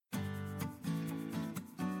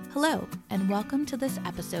Hello, and welcome to this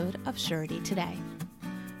episode of Surety Today.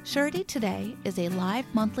 Surety Today is a live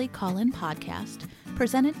monthly call-in podcast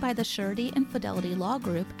presented by the Surety and Fidelity Law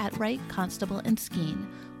Group at Wright, Constable and Skeen,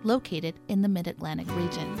 located in the Mid-Atlantic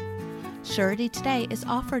region. Surety Today is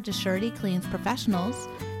offered to surety claims professionals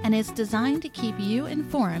and is designed to keep you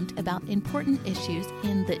informed about important issues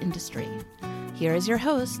in the industry. Here is your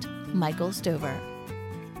host, Michael Stover.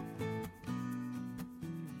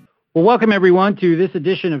 Well, welcome everyone to this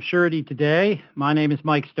edition of Surety Today. My name is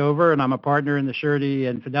Mike Stover, and I'm a partner in the Surety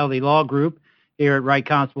and Fidelity Law Group here at Wright,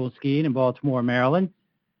 Constable and Skeen in Baltimore, Maryland.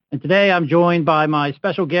 And today I'm joined by my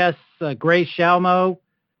special guests, Grace Shalmo,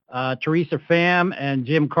 Teresa Pham, and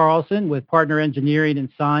Jim Carlson with Partner Engineering and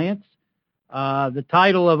Science. The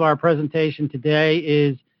title of our presentation today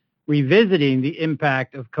is Revisiting the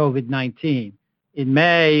Impact of COVID-19. In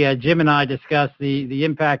May, Jim and I discussed the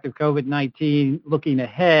impact of COVID-19 looking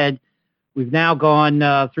ahead. We've now gone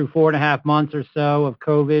through 4.5 months or so of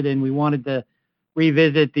COVID, and we wanted to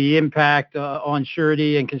revisit the impact on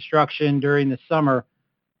surety and construction during the summer.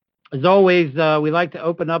 As always, we like to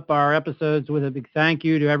open up our episodes with a big thank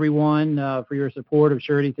you to everyone for your support of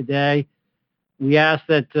Surety Today. We ask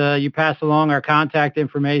that you pass along our contact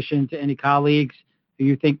information to any colleagues who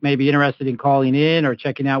you think may be interested in calling in or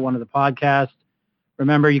checking out one of the podcasts.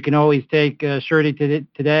 Remember, you can always take Surety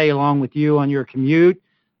Today along with you on your commute.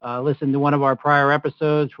 Listen to one of our prior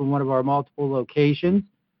episodes from one of our multiple locations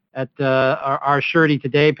at our Surety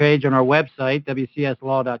Today page on our website,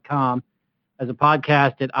 wcslaw.com, as a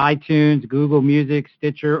podcast at iTunes, Google Music,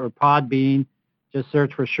 Stitcher, or Podbean. Just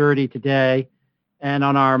search for Surety Today. And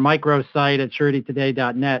on our micro site at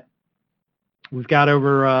suretytoday.net. We've got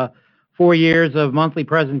over 4 years of monthly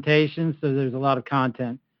presentations, so there's a lot of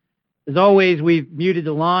content. As always, we've muted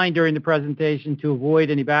the line during the presentation to avoid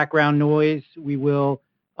any background noise. We will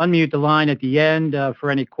unmute the line at the end for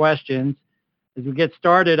any questions. As we get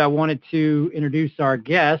started, I wanted to introduce our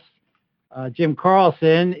guests. Jim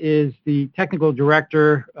Carlson is the technical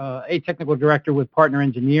director, with Partner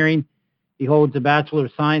Engineering. He holds a Bachelor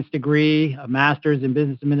of Science degree, a Master's in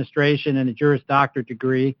Business Administration, and a Juris Doctorate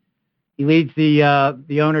degree. He leads the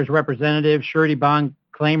owner's representative, surety bond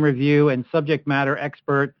claim review, and subject matter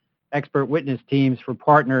expert witness teams for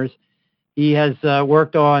partners. He has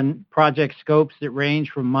worked on project scopes that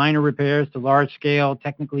range from minor repairs to large-scale,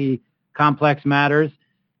 technically complex matters.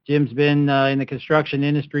 Jim's been in the construction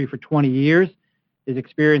industry for 20 years. His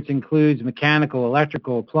experience includes mechanical,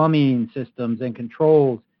 electrical, plumbing systems, and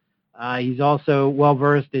controls. He's also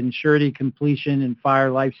well-versed in surety completion and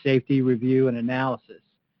fire life safety review and analysis.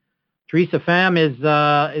 Teresa Pham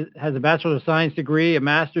has a Bachelor of Science degree, a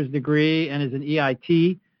Master's degree, and is an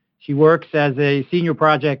EIT. She works as a senior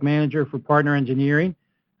project manager for Partner Engineering.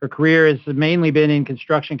 Her career has mainly been in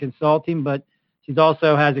construction consulting, but she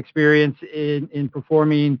also has experience in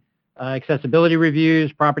performing accessibility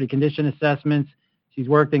reviews, property condition assessments. She's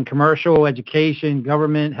worked in commercial, education,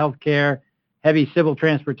 government, healthcare, heavy civil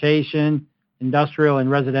transportation, industrial,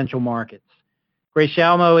 and residential markets. Grace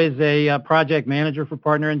Shalmo is a project manager for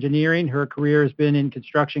Partner Engineering. Her career has been in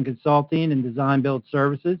construction consulting and design build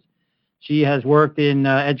services. She has worked in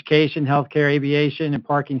education, healthcare, aviation, and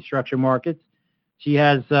parking structure markets. She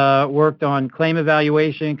has worked on claim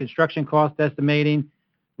evaluation, construction cost estimating,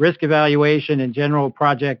 risk evaluation, and general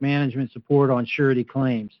project management support on surety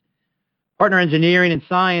claims. Partner Engineering and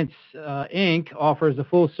Science, Inc. offers a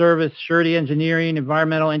full-service surety engineering,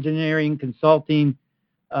 environmental engineering, consulting,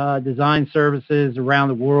 design services around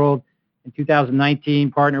the world. In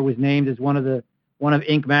 2019, Partner was named as one of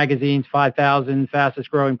Inc. magazine's 5,000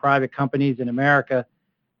 fastest-growing private companies in America.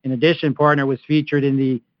 In addition, Partner was featured in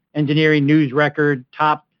the Engineering News Record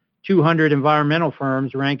Top 200 Environmental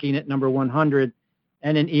Firms, ranking at number 100,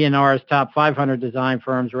 and in ENR's Top 500 Design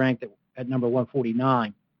Firms, ranked at number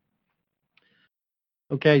 149.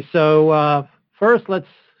 Okay, so first let's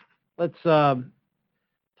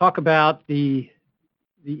talk about the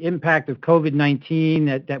impact of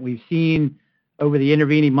COVID-19 that we've seen over the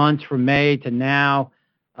intervening months from May to now,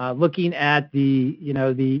 looking at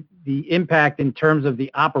the impact in terms of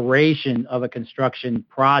the operation of a construction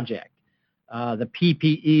project, the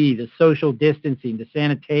PPE, the social distancing, the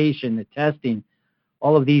sanitation, the testing,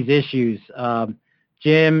 all of these issues.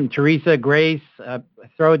 Jim, Teresa, Grace,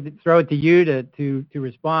 throw it to you to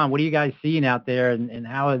respond. What are you guys seeing out there, and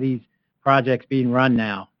how are these projects being run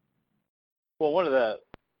now? Well, one of the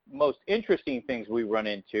most interesting things we run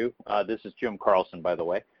into, this is Jim Carlson, by the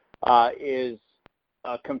way, is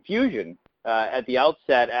confusion at the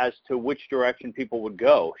outset as to which direction people would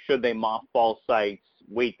go. Should they mothball sites,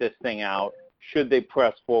 wait this thing out? Should they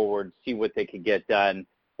press forward, see what they could get done?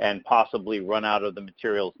 and possibly run out of the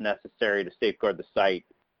materials necessary to safeguard the site.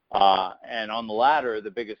 And on the latter,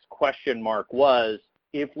 the biggest question mark was,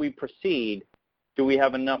 if we proceed, do we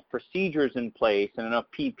have enough procedures in place and enough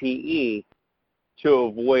PPE to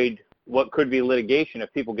avoid what could be litigation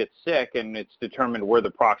if people get sick and it's determined we're the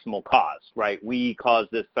proximal cause, right? We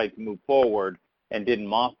caused this site to move forward and didn't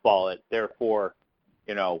mothball it. Therefore,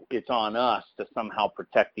 it's on us to somehow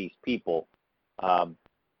protect these people.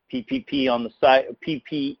 PPE on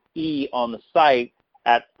the site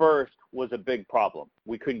at first was a big problem.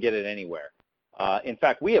 We couldn't get it anywhere. In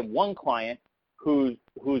fact, we have one client whose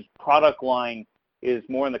product line is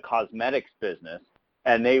more in the cosmetics business,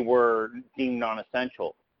 and they were deemed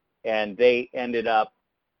non-essential. And they ended up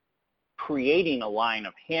creating a line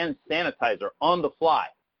of hand sanitizer on the fly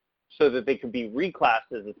so that they could be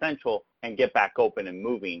reclassed as essential and get back open and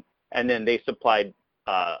moving. And then they supplied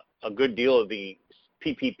a good deal of the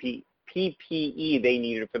PPE they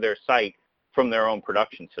needed for their site from their own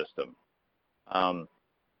production system.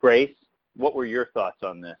 Grace, what were your thoughts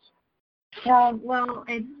on this? Well,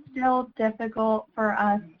 it's still difficult for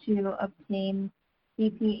us to obtain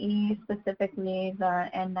PPE, specifically the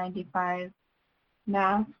N95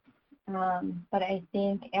 masks, but I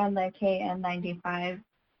think, and the KN95,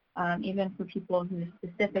 even for people who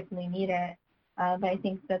specifically need it, but I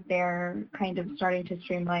think that they're kind of starting to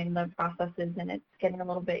streamline the processes, and it's getting a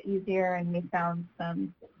little bit easier, and we found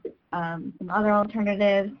some other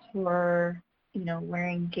alternatives for,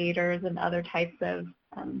 wearing gaiters and other types of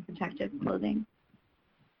protective clothing.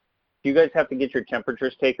 Do you guys have to get your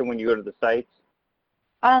temperatures taken when you go to the sites?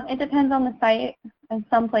 It depends on the site. In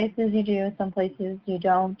some places you do, some places you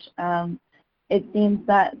don't. It seems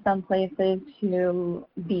that some places who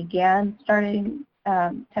began starting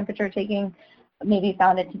temperature taking maybe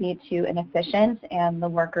found it to be too inefficient, and the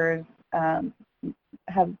workers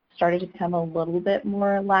have started to become a little bit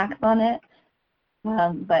more lax on it.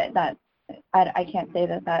 But I can't say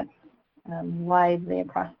that that's widely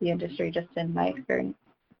across the industry, just in my experience.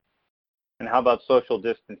 And how about social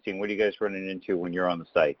distancing? What are you guys running into when you're on the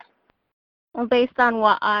site? Well, based on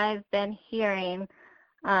what I've been hearing,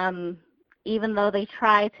 even though they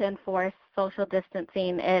try to enforce social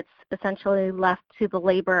distancing, it's essentially left to the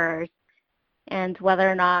laborers and whether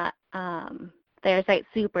or not their site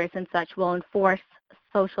supers and such will enforce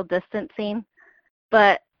social distancing.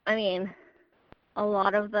 But, a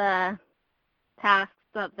lot of the tasks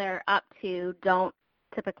that they're up to don't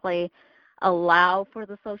typically allow for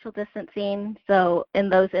the social distancing. So in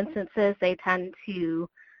those instances, they tend to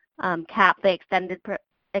cap the extended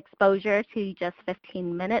exposure to just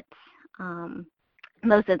 15 minutes.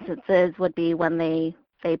 Those instances would be when they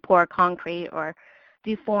pour concrete or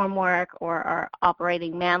do form work or are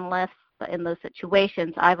operating man lifts. But in those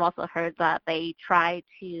situations, I've also heard that they try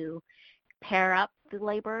to pair up the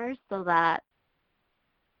laborers so that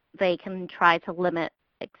they can try to limit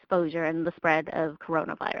exposure and the spread of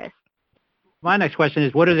coronavirus. My next question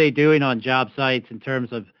is, what are they doing on job sites in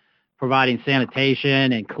terms of providing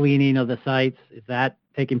sanitation and cleaning of the sites? Is that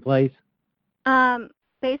taking place?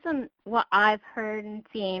 Based on what I've heard and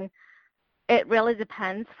seen, it really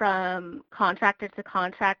depends from contractor to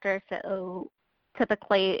contractor. So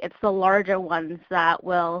typically it's the larger ones that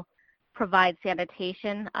will provide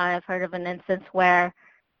sanitation. I've heard of an instance where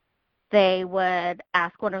they would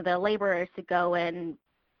ask one of their laborers to go in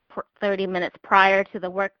 30 minutes prior to the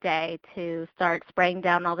workday to start spraying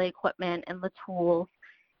down all the equipment and the tools,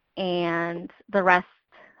 and the rest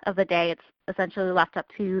of the day it's essentially left up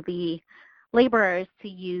to the laborers to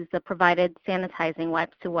use the provided sanitizing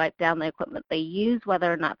wipes to wipe down the equipment they use.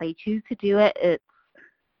 Whether or not they choose to do it, it's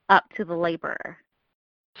up to the laborer.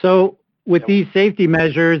 So with these safety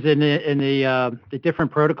measures and the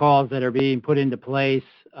different protocols that are being put into place,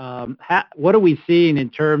 what are we seeing in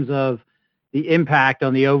terms of the impact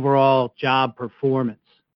on the overall job performance?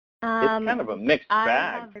 It's kind of a mixed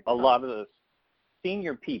bag. A lot of the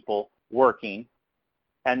senior people working,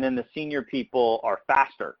 and then the senior people are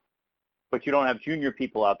faster, but you don't have junior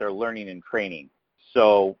people out there learning and training.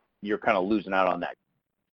 So you're kind of losing out on that.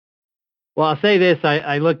 Well, I'll say this.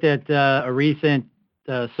 I looked at a recent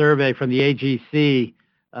survey from the AGC,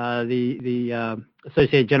 the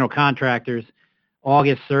Associated General Contractors,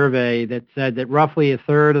 August survey that said that roughly a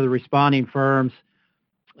third of the responding firms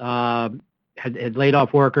had laid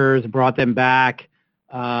off workers, brought them back,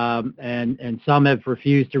 and some have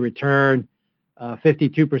refused to return.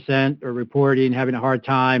 52% are reporting having a hard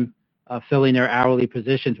time filling their hourly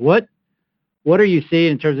positions. What are you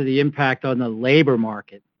seeing in terms of the impact on the labor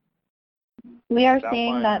market? We are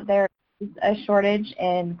seeing that there is a shortage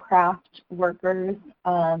in craft workers.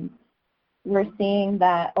 we're seeing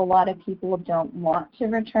that a lot of people don't want to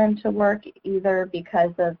return to work either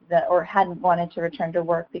because of or hadn't wanted to return to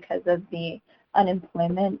work because of the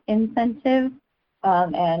unemployment incentive.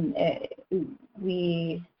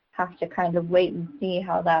 We have to kind of wait and see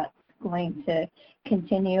how that's going to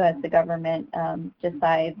continue as the government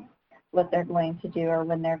decides what they're going to do or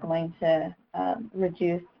when they're going to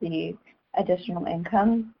reduce the additional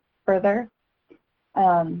income further.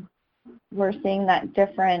 We're seeing that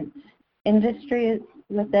different industries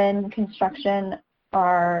within construction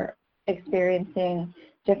are experiencing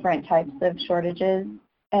different types of shortages,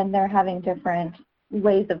 and they're having different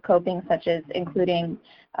ways of coping, such as including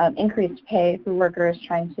increased pay for workers,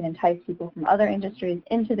 trying to entice people from other industries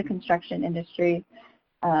into the construction industry,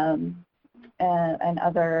 and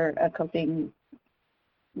other coping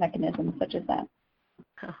mechanisms such as that.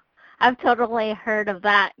 I've totally heard of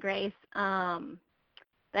that, Grace.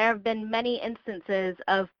 There have been many instances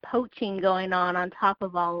of poaching going on top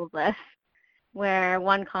of all of this, where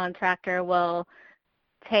one contractor will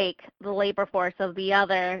take the labor force of the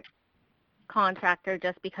other contractor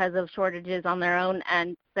just because of shortages on their own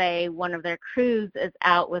end. Say one of their crews is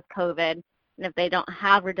out with COVID, and if they don't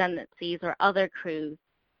have redundancies or other crews,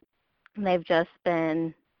 they've just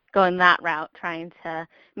been going that route, trying to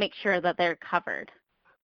make sure that they're covered.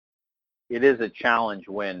 It is a challenge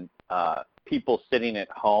when people sitting at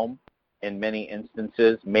home, in many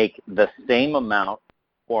instances, make the same amount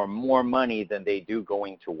or more money than they do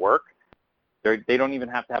going to work. They don't even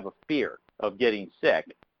have to have a fear of getting sick.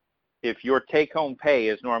 If your take-home pay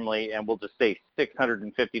is normally, and we'll just say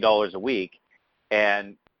 $650 a week,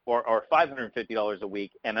 or $550 a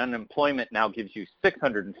week, and unemployment now gives you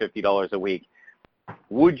 $650 a week,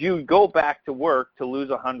 would you go back to work to lose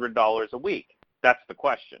 $100 a week? That's the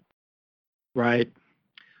question. Right.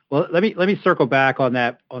 Well, let me circle back on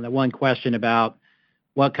that, on the one question about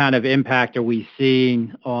what kind of impact are we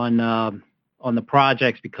seeing on the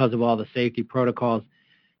projects because of all the safety protocols.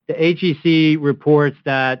 The AGC reports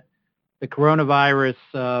that the coronavirus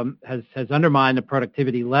has undermined the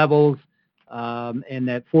productivity levels, and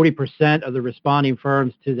that 40% of the responding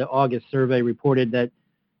firms to the August survey reported that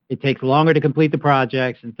it takes longer to complete the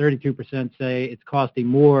projects, and 32% say it's costing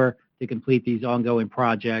more to complete these ongoing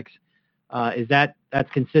projects. That's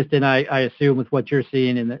consistent, I assume, with what you're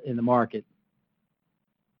seeing in the market?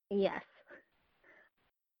 Yes.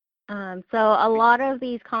 So a lot of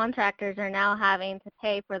these contractors are now having to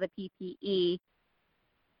pay for the PPE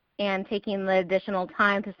and taking the additional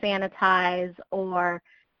time to sanitize, or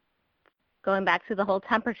going back to the whole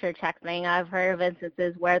temperature check thing. I've heard of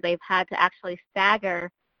instances where they've had to actually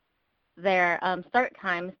stagger their start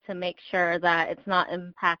times to make sure that it's not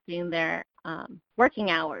impacting their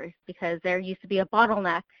working hours, because there used to be a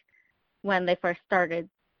bottleneck when they first started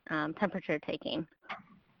temperature taking.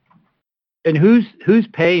 And who's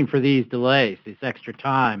paying for these delays, this extra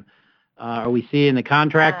time? Are we seeing the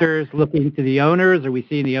contractors looking to the owners? Are we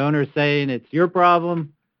seeing the owners saying it's your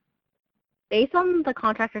problem? Based on the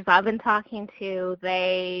contractors I've been talking to,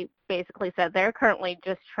 they basically said they're currently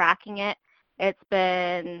just tracking it. It's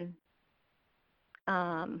been,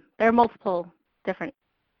 there are multiple different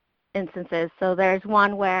instances. So there's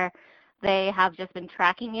one where they have just been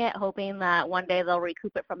tracking it, hoping that one day they'll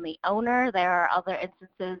recoup it from the owner. There are other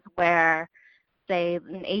instances where, say,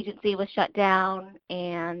 an agency was shut down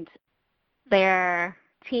and their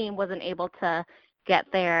team wasn't able to get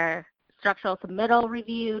their structural submittal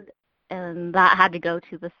reviewed, and that had to go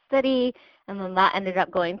to the city, and then that ended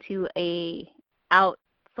up going to a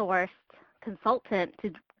outsourced consultant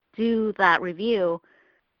to do that review.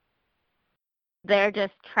 They're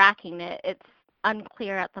just tracking it. It's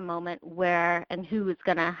unclear at the moment where and who is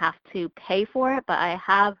going to have to pay for it, but I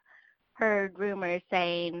have heard rumors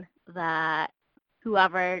saying that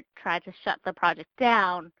whoever tried to shut the project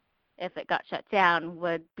down, if it got shut down,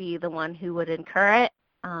 would be the one who would incur it.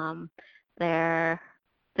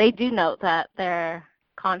 They do note that their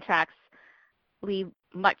contracts leave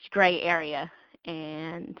much gray area,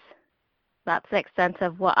 and that's the extent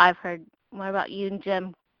of what I've heard. What about you and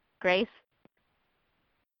Jim? Grace?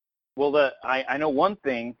 Well, I know one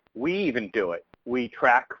thing. We even do it. We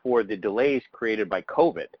track for the delays created by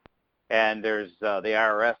COVID. And there's the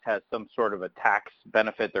IRS has some sort of a tax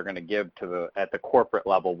benefit they're going to give to at the corporate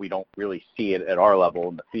level. We don't really see it at our level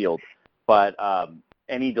in the field. But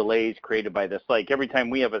any delays created by this, like every time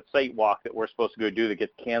we have a site walk that we're supposed to go do that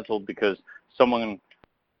gets canceled because someone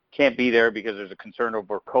can't be there because there's a concern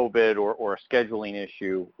over COVID or a scheduling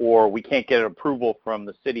issue, or we can't get approval from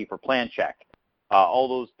the city for plan check. All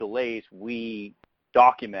those delays we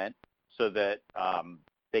document so that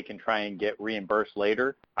they can try and get reimbursed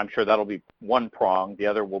later. I'm sure that'll be one prong. The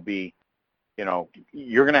other will be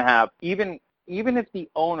you're going to have, even if the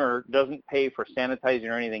owner doesn't pay for sanitizing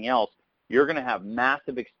or anything else, you're going to have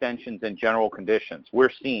massive extensions in general conditions.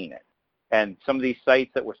 We're seeing it. And some of these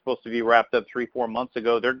sites that were supposed to be wrapped up 3-4 months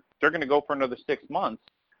ago, they're going to go for another 6 months.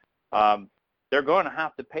 They're going to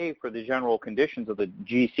have to pay for the general conditions of the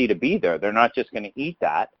GC to be there. They're not just going to eat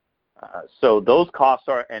that. So those costs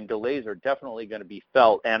and delays are definitely going to be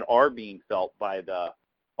felt and are being felt by the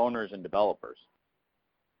owners and developers.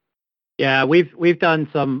 Yeah, we've done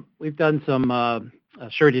some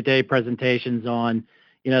Surety Day presentations on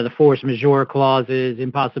the force majeure clauses,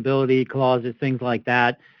 impossibility clauses, things like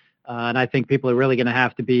that. And I think people are really going to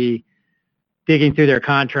have to be digging through their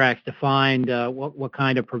contracts to find what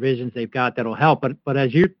kind of provisions they've got that'll help. But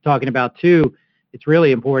as you're talking about too, it's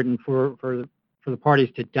really important for the parties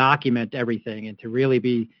to document everything and to really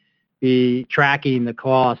be tracking the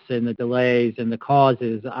costs and the delays and the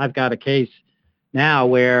causes. I've got a case now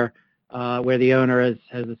where the owner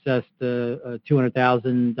has assessed $200,000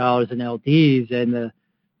 in LDs, and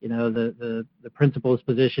the principal's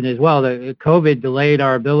position is, well, the COVID delayed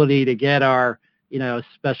our ability to get our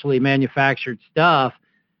specially manufactured stuff,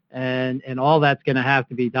 and all that's going to have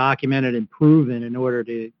to be documented and proven in order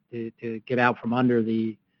to get out from under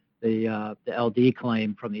the LD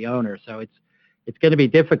claim from the owner. So it's going to be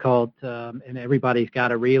difficult, and everybody's got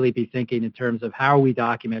to really be thinking in terms of how are we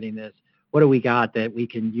documenting this? What do we got that we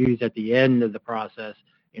can use at the end of the process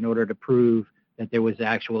in order to prove that there was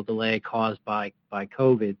actual delay caused by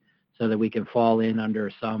COVID, so that we can fall in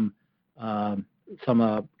under some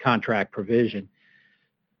contract provision.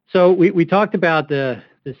 So we talked about the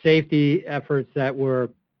safety efforts that were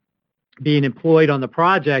being employed on the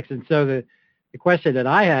projects, and so the question that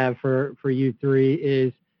I have for you three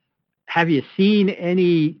is, have you seen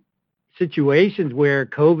any situations where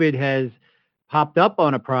COVID has popped up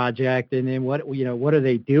on a project, and then what are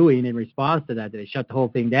they doing in response to that? Do they shut the whole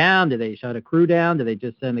thing down? Do they shut a crew down? Do they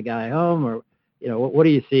just send the guy home? Or what are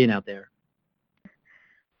you seeing out there?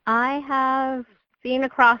 I have seen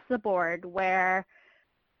across the board where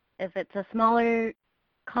if it's a smaller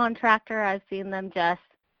contractor, I've seen them just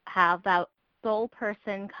have that sole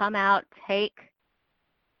person come out, take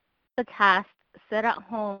the test, sit at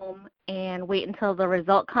home, and wait until the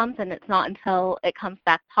result comes. And it's not until it comes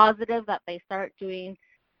back positive that they start doing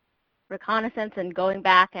reconnaissance and going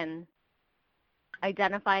back and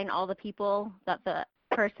identifying all the people that the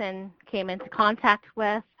person came into contact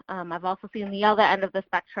with. I've also seen the other end of the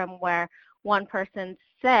spectrum where one person's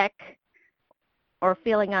sick or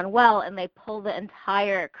feeling unwell and they pull the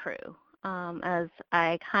entire crew. As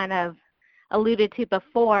I kind of alluded to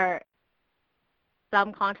before,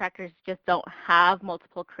 some contractors just don't have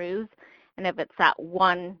multiple crews, and if it's that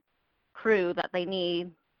one crew that they need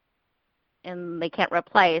and they can't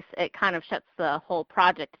replace, it kind of shuts the whole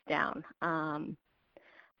project down.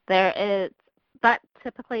 That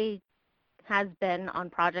typically has been on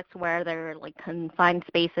projects where they're like confined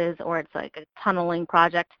spaces, or it's like a tunneling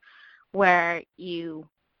project where you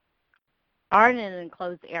are in an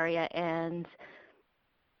enclosed area and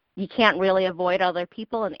you can't really avoid other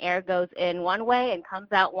people, and air goes in one way and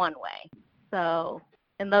comes out one way. So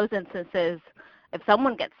in those instances, if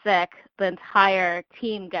someone gets sick, the entire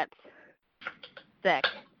team gets sick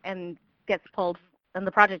and gets pulled, and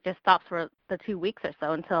the project just stops for the 2 weeks or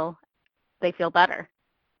so until they feel better.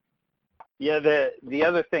 Yeah, the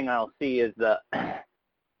other thing I'll see is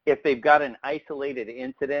if they've got an isolated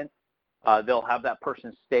incident, they'll have that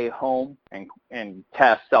person stay home and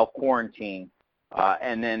test, self-quarantine,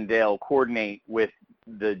 and then they'll coordinate with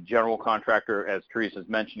the general contractor, as Teresa's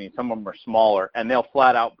mentioning. Some of them are smaller, and they'll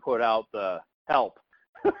flat out put out the help.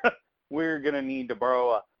 We're going to need to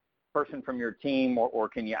borrow a person from your team, or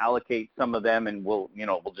can you allocate some of them, and we'll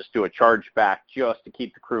just do a charge back just to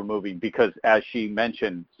keep the crew moving, because as she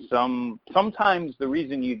mentioned, sometimes the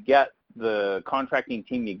reason you get the contracting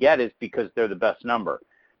team you get is because they're the best number.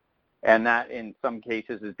 And that in some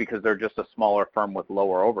cases is because they're just a smaller firm with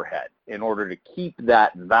lower overhead. In order to keep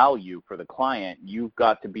that value for the client, you've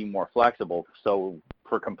got to be more flexible. So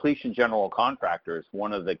for completion general contractors,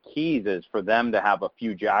 one of the keys is for them to have a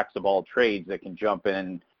few jacks of all trades that can jump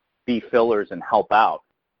in, be fillers, and help out.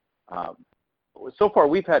 So far,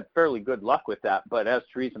 we've had fairly good luck with that, but as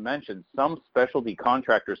Teresa mentioned, some specialty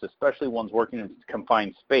contractors, especially ones working in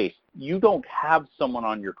confined space, you don't have someone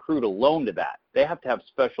on your crew to loan to that. They have to have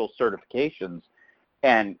special certifications,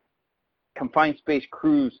 and confined space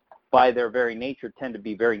crews, by their very nature, tend to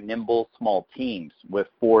be very nimble, small teams with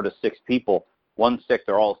 4 to 6 people. One's sick,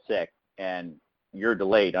 they're all sick, and you're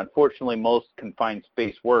delayed. Unfortunately, most confined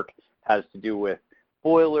space work has to do with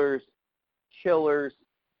boilers, chillers,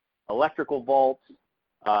 electrical vaults,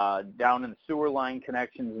 down in sewer line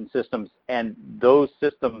connections and systems, and those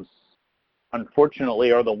systems,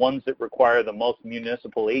 unfortunately, are the ones that require the most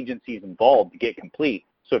municipal agencies involved to get complete.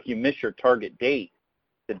 So if you miss your target date,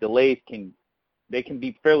 the delays can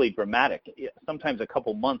be fairly dramatic, sometimes a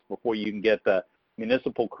couple months before you can get the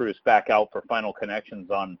municipal crews back out for final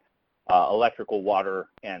connections on electrical, water,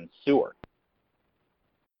 and sewer.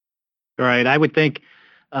 Right. I would think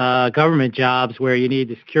government jobs where you need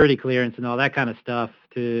the security clearance and all that kind of stuff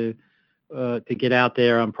to get out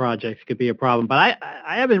there on projects could be a problem. But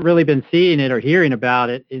I haven't really been seeing it or hearing about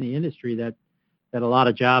it in the industry that a lot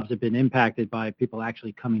of jobs have been impacted by people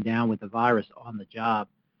actually coming down with the virus on the job.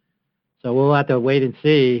 So we'll have to wait and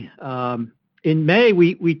see. In May,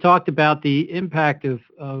 we talked about the impact of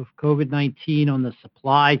COVID-19 on the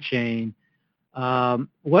supply chain.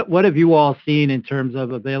 What have you all seen in terms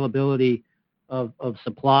of availability of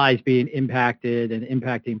supplies being impacted and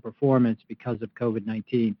impacting performance because of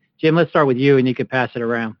COVID-19? Jim, let's start with you, and you can pass it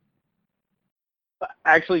around.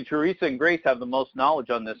 Actually, Teresa and Grace have the most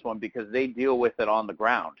knowledge on this one because they deal with it on the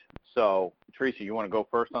ground. So, Teresa, you want to go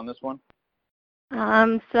first on this one?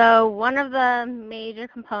 So one of the major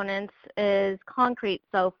components is concrete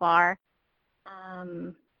so far.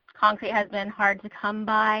 Concrete has been hard to come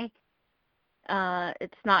by.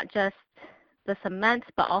 It's not just the cement,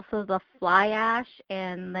 but also the fly ash,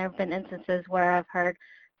 and there have been instances where I've heard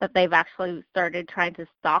that they've actually started trying to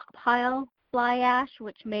stockpile fly ash,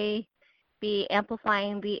 which may be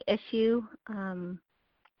amplifying the issue.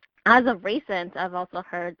 As of recent, I've also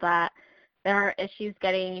heard that there are issues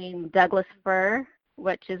getting Douglas fir,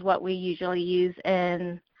 which is what we usually use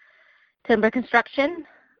in timber construction.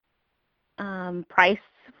 Price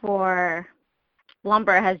for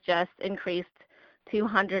lumber has just increased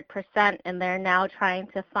 200%, and they're now trying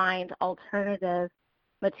to find alternative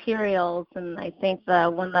materials. And I think the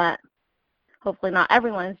one that hopefully not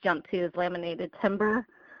everyone's jumped to is laminated timber,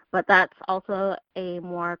 but that's also a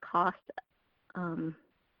more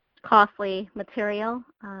costly material.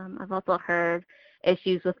 I've also heard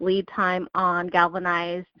issues with lead time on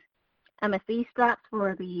galvanized MSE straps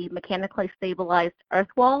for the mechanically stabilized earth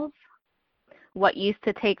walls. What used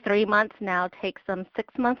to take 3 months now takes them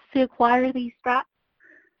 6 months to acquire these straps.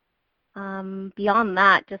 Beyond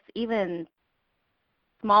that, just even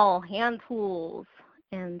small hand tools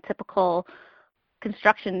and typical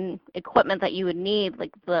construction equipment that you would need,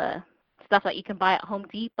 like the stuff that you can buy at Home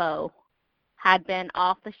Depot, had been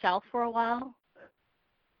off the shelf for a while.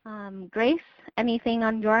 Grace, anything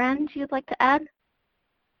on your end you'd like to add?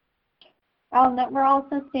 That we're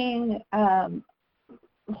also seeing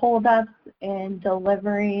holdups in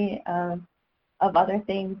delivery of other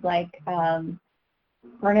things like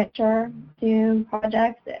furniture to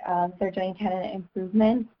projects. They're doing tenant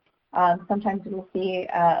improvements. Sometimes we'll see,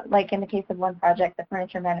 like in the case of one project, the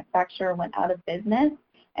furniture manufacturer went out of business,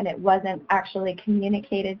 and it wasn't actually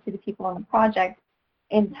communicated to the people on the project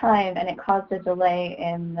in time, and it caused a delay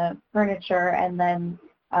in the furniture, and then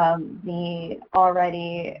the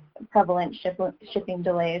already prevalent shipping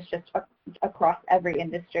delays just across every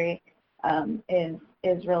industry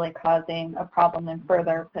is really causing a problem and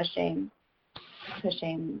further pushing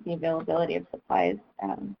the availability of supplies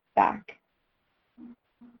back.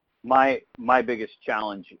 My biggest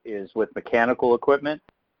challenge is with mechanical equipment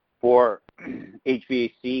for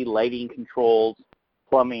HVAC, lighting controls,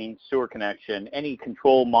 plumbing, sewer connection, any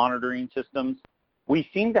control monitoring systems. We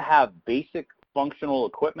seem to have basic functional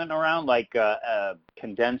equipment around, like a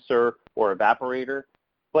condenser or evaporator,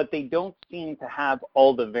 but they don't seem to have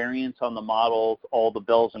all the variants on the models, all the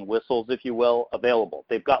bells and whistles, if you will, available.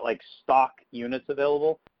 They've got like stock units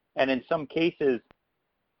available, and in some cases,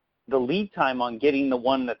 the lead time on getting the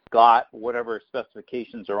one that's got whatever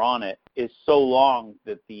specifications are on it is so long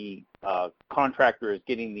that the contractor is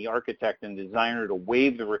getting the architect and designer to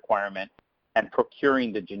waive the requirement and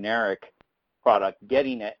procuring the generic product,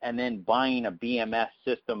 getting it, and then buying a BMS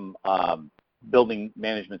system, building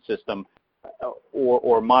management system,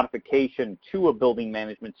 or modification to a building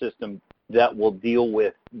management system that will deal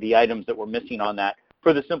with the items that we're missing on that,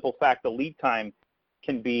 for the simple fact the lead time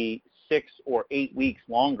can be 6 or 8 weeks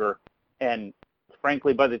longer. And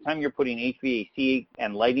frankly, by the time you're putting HVAC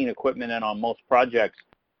and lighting equipment in on most projects,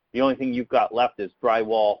 the only thing you've got left is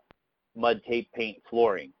drywall, mud, tape, paint,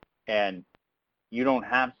 flooring, and you don't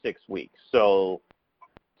have 6 weeks. So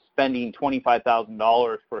spending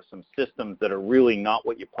 $25,000 for some systems that are really not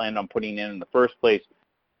what you planned on putting in the first place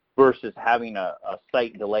versus having a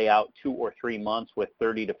site delay out 2 or 3 months with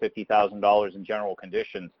 $30,000 to $50,000 in general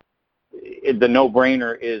conditions, the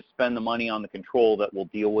no-brainer is spend the money on the control that will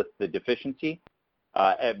deal with the deficiency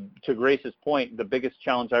To Grace's point, the biggest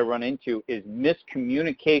challenge I run into is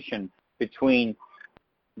miscommunication between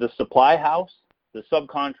the supply house, the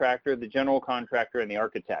subcontractor, the general contractor, and the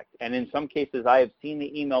architect. And in some cases, I have seen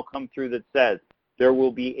the email come through that says there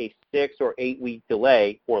will be a 6 or 8 week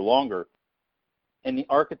delay or longer. And the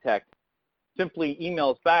architect simply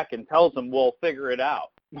emails back and tells them, well, figure it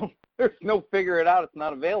out. There's no figure it out. It's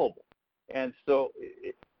not available. And so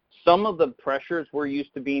some of the pressures we're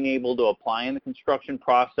used to being able to apply in the construction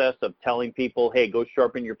process of telling people, hey, go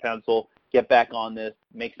sharpen your pencil, get back on this,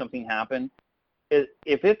 make something happen.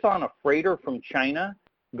 If it's on a freighter from China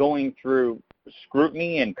going through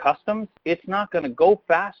scrutiny and customs, it's not going to go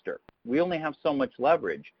faster. We only have so much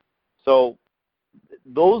leverage. So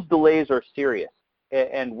those delays are serious.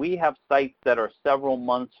 And we have sites that are several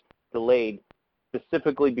months delayed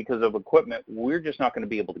specifically because of equipment we're just not going to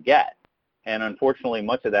be able to get. And unfortunately,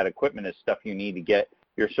 much of that equipment is stuff you need to get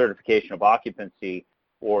your certification of occupancy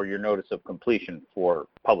or your notice of completion for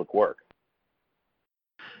public work.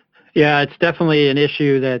 Yeah, it's definitely an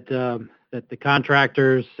issue that the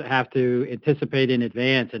contractors have to anticipate in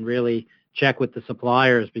advance and really check with the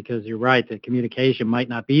suppliers, because you're right, the communication might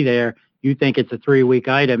not be there. You think it's a 3-week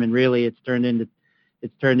item, and really it's turned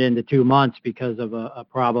into 2 months because of a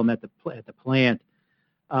problem at the plant.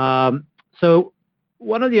 So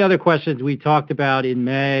one of the other questions we talked about in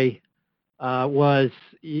May was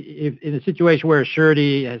if in a situation where a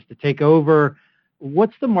surety has to take over,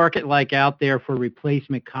 what's the market like out there for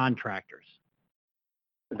replacement contractors?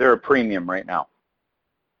 They're a premium right now.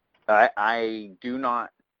 I do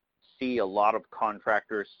not see a lot of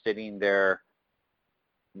contractors sitting there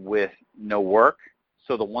with no work.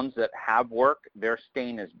 So the ones that have work, they're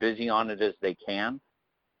staying as busy on it as they can.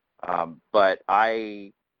 But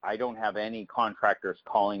I don't have any contractors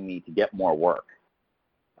calling me to get more work.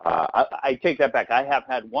 I take that back. I have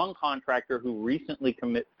had one contractor who recently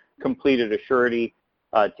completed a surety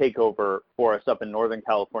takeover for us up in Northern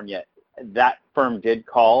California. That firm did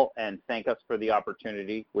call and thank us for the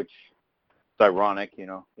opportunity, which is ironic. You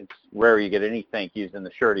know, it's rare you get any thank yous in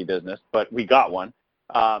the surety business, but we got one.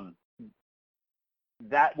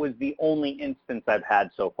 That was the only instance I've had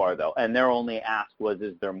so far, though, and their only ask was,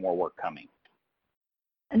 is there more work coming?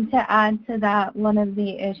 And to add to that, one of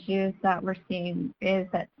the issues that we're seeing is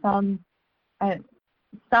that some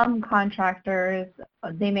contractors,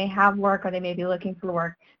 they may have work or they may be looking for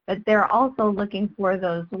work, but they're also looking for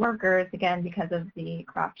those workers, again, because of the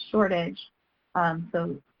craft shortage.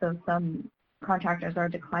 So some contractors are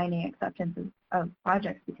declining acceptance of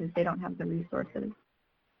projects because they don't have the resources.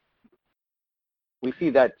 We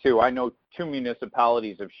see that too. I know 2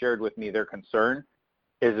 municipalities have shared with me their concern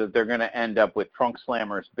is that they're going to end up with trunk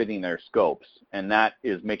slammers bidding their scopes, and that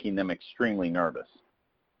is making them extremely nervous.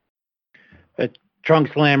 Trunk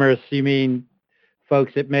slammers, you mean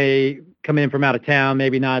folks that may come in from out of town,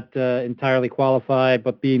 maybe not entirely qualified,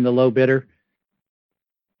 but being the low bidder?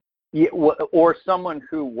 Yeah, or someone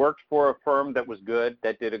who worked for a firm that was good,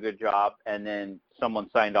 that did a good job, and then someone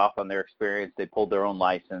signed off on their experience. They pulled their own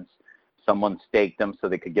license. Someone staked them so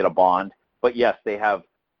they could get a bond. But yes, they have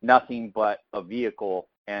nothing but a vehicle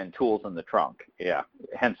and tools in the trunk. Yeah,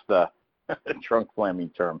 hence the trunk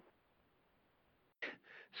slamming term.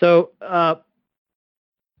 So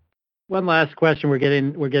one last question. We're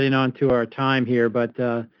getting on to our time here, but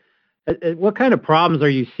what kind of problems are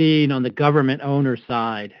you seeing on the government owner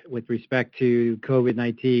side with respect to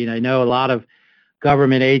COVID-19? I know a lot of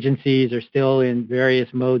government agencies are still in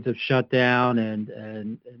various modes of shutdown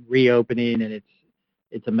and reopening, and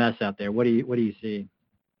it's a mess out there. What do you see?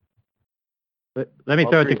 But let me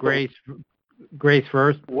throw it to Grace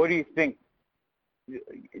first. What do you think?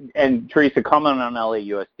 And Teresa, comment on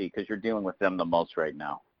LAUSD because you're dealing with them the most right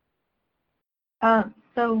now.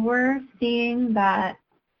 So we're seeing that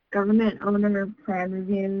government owner plan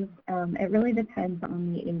reviews, it really depends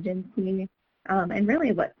on the agency and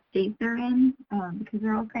really what state they're in, because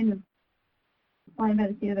they're all kind of flying by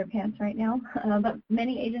the seat of their pants right now. But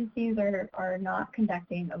many agencies are not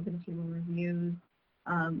conducting open table reviews.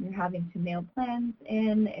 You're having to mail plans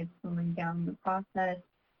in. It's slowing down the process.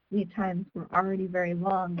 Lead times were already very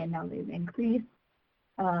long, and now they've increased.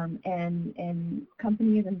 And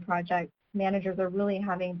companies and project managers are really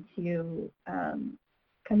having to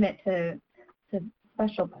commit to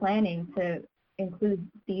special planning to include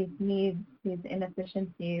these needs, these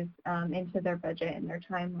inefficiencies into their budget and their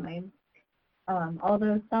timeline.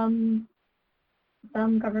 Although some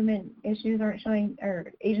government issues aren't showing,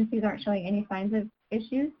 or agencies aren't showing any signs of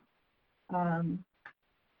issues. And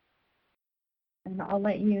I'll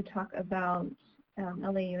let you talk about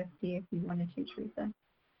LAUSD if you wanted to, Teresa.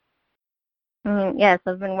 Yes,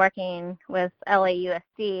 I've been working with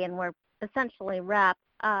LAUSD, and we're essentially wrapped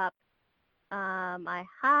up. I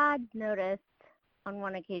had noticed on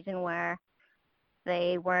one occasion where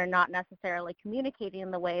they were not necessarily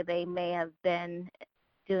communicating the way they may have been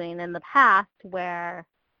doing in the past, where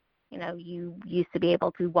you used to be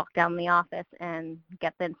able to walk down the office and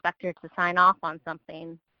get the inspector to sign off on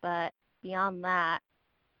something. But beyond that,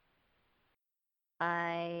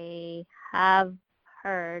 I have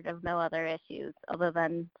heard of no other issues other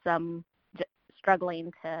than some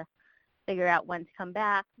struggling to figure out when to come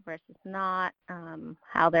back versus not,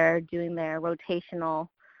 how they're doing their rotational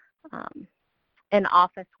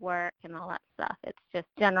in-office work and all that stuff. It's just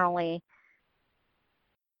generally,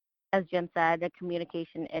 as Jim said, a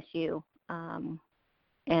communication issue and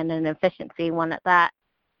an efficiency one at that.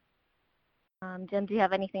 Jim, do you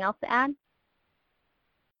have anything else to add?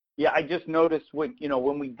 Yeah, I just noticed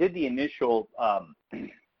when we did the initial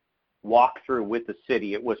walkthrough with the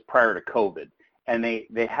city, it was prior to COVID, and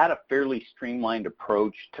they had a fairly streamlined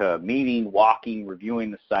approach to meeting, walking,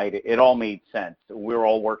 reviewing the site. It all made sense. We were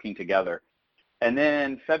all working together. And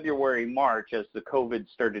then February, March, as the COVID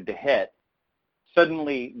started to hit,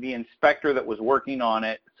 suddenly the inspector that was working on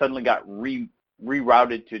it suddenly got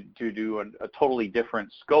rerouted to do a totally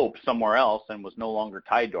different scope somewhere else and was no longer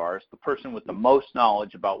tied to ours. The person with the most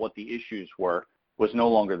knowledge about what the issues were was no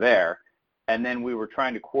longer there. And then we were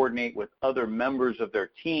trying to coordinate with other members of their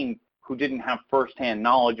team who didn't have firsthand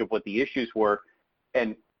knowledge of what the issues were.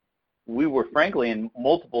 And we were, frankly, in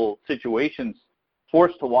multiple situations,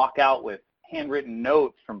 forced to walk out with handwritten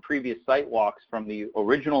notes from previous site walks from the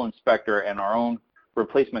original inspector and our own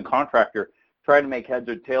replacement contractor, trying to make heads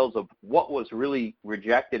or tails of what was really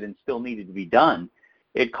rejected and still needed to be done.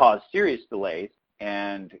 It caused serious delays,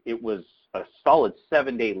 and it was a solid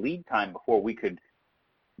 7-day lead time before we could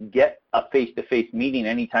get a face-to-face meeting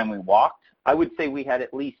anytime we walked. I would say we had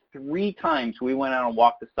at least 3 times we went out and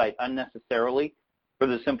walked the site unnecessarily for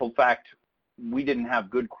the simple fact we didn't have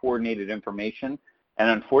good coordinated information. And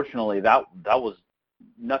unfortunately, that was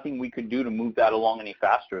nothing we could do to move that along any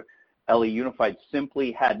faster. LA Unified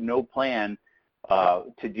simply had no plan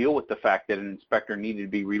to deal with the fact that an inspector needed to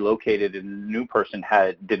be relocated and the new person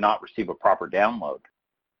did not receive a proper download.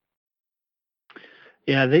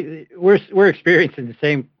 Yeah, we're experiencing the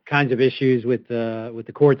same kinds of issues with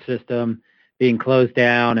the court system being closed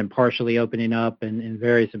down and partially opening up and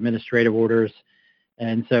various administrative orders.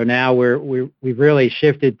 And so now we've really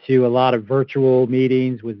shifted to a lot of virtual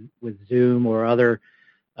meetings with Zoom or other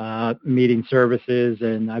meeting services.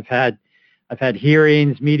 And I've had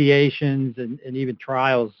hearings, mediations, and even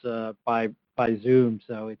trials by Zoom.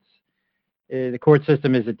 So the court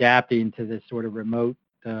system is adapting to this sort of remote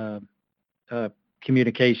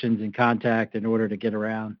communications and contact in order to get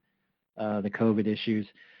around the COVID issues.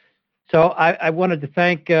 So I wanted to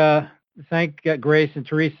thank Grace and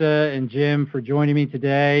Teresa and Jim for joining me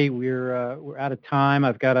today. We're out of time.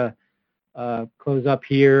 I've got to close up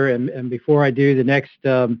here, and before I do, the next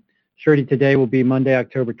Surety Today will be Monday,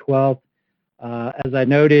 October 12th. As I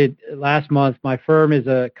noted last month, my firm is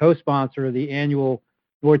a co-sponsor of the annual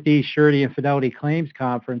Northeast Surety and Fidelity Claims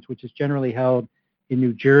Conference, which is generally held in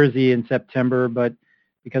New Jersey in September, but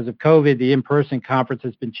because of COVID, the in-person conference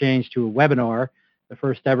has been changed to a webinar. The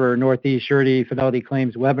first ever Northeast Surety Fidelity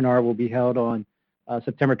Claims webinar will be held on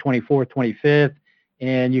September 24th, 25th,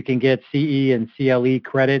 and you can get CE and CLE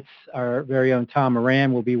credits. Our very own Tom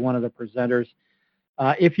Moran will be one of the presenters.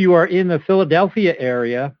 If you are in the Philadelphia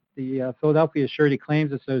area, the Philadelphia Surety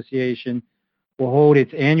Claims Association will hold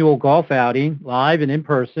its annual golf outing live and in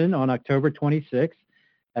person on October 26th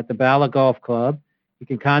at the Bala Golf Club. You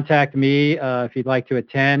can contact me if you'd like to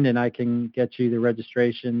attend, and I can get you the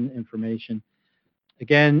registration information.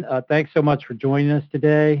 Again, thanks so much for joining us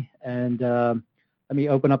today, and let me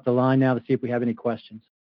open up the line now to see if we have any questions.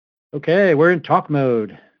 Okay, we're in talk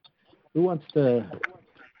mode. Who wants to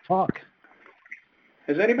talk?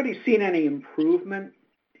 Has anybody seen any improvement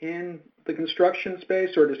in the construction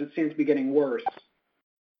space, or does it seem to be getting worse?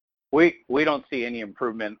 We don't see any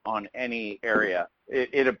improvement on any area.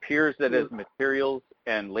 It appears that as materials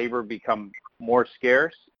and labor become more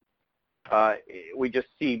scarce, we just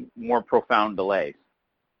see more profound delays.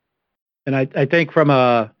 And I think from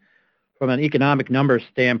an economic numbers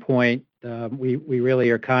standpoint, we really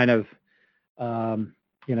are kind of,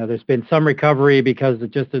 there's been some recovery because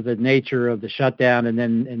of just of the nature of the shutdown and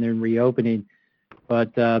then reopening.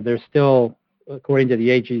 But there's still, according to the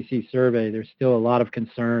AGC survey, there's still a lot of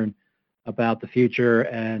concern about the future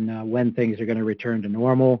and when things are going to return to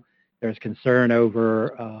normal. There's concern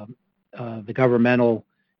over the governmental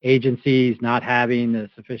agencies not having the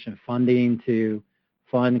sufficient funding to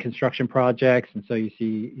fund construction projects, and so you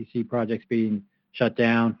see projects being shut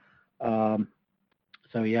down.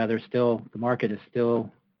 So yeah, the market is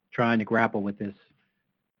still trying to grapple with this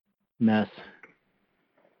mess.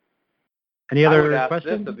 Any other I would ask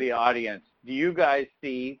questions? this of the audience. Do you guys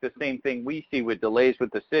see the same thing we see with delays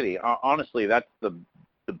with the city? Honestly, that's the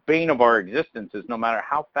bane of our existence, is no matter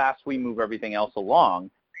how fast we move everything else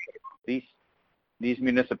along, these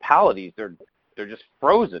municipalities, they're just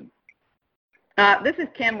frozen. This is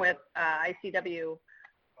Kim with ICW.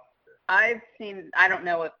 I've seen, I don't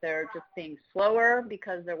know if they're just being slower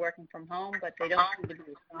because they're working from home, but they don't seem to be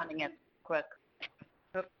responding as quick.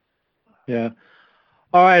 Yeah.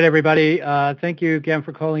 All right, everybody. Thank you again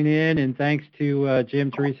for calling in, and thanks to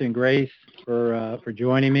Jim, Teresa, and Grace for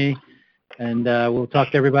joining me. And we'll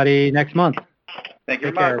talk to everybody next month. Thank you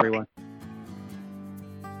Take care, everyone.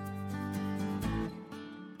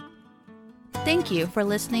 Thank you for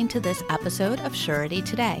listening to this episode of Surety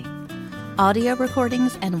Today. Audio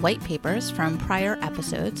recordings and white papers from prior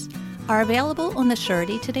episodes are available on the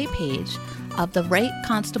Surety Today page of the Wright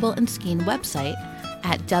Constable and Skeen website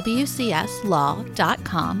at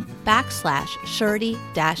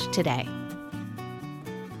wcslaw.com/surety-today.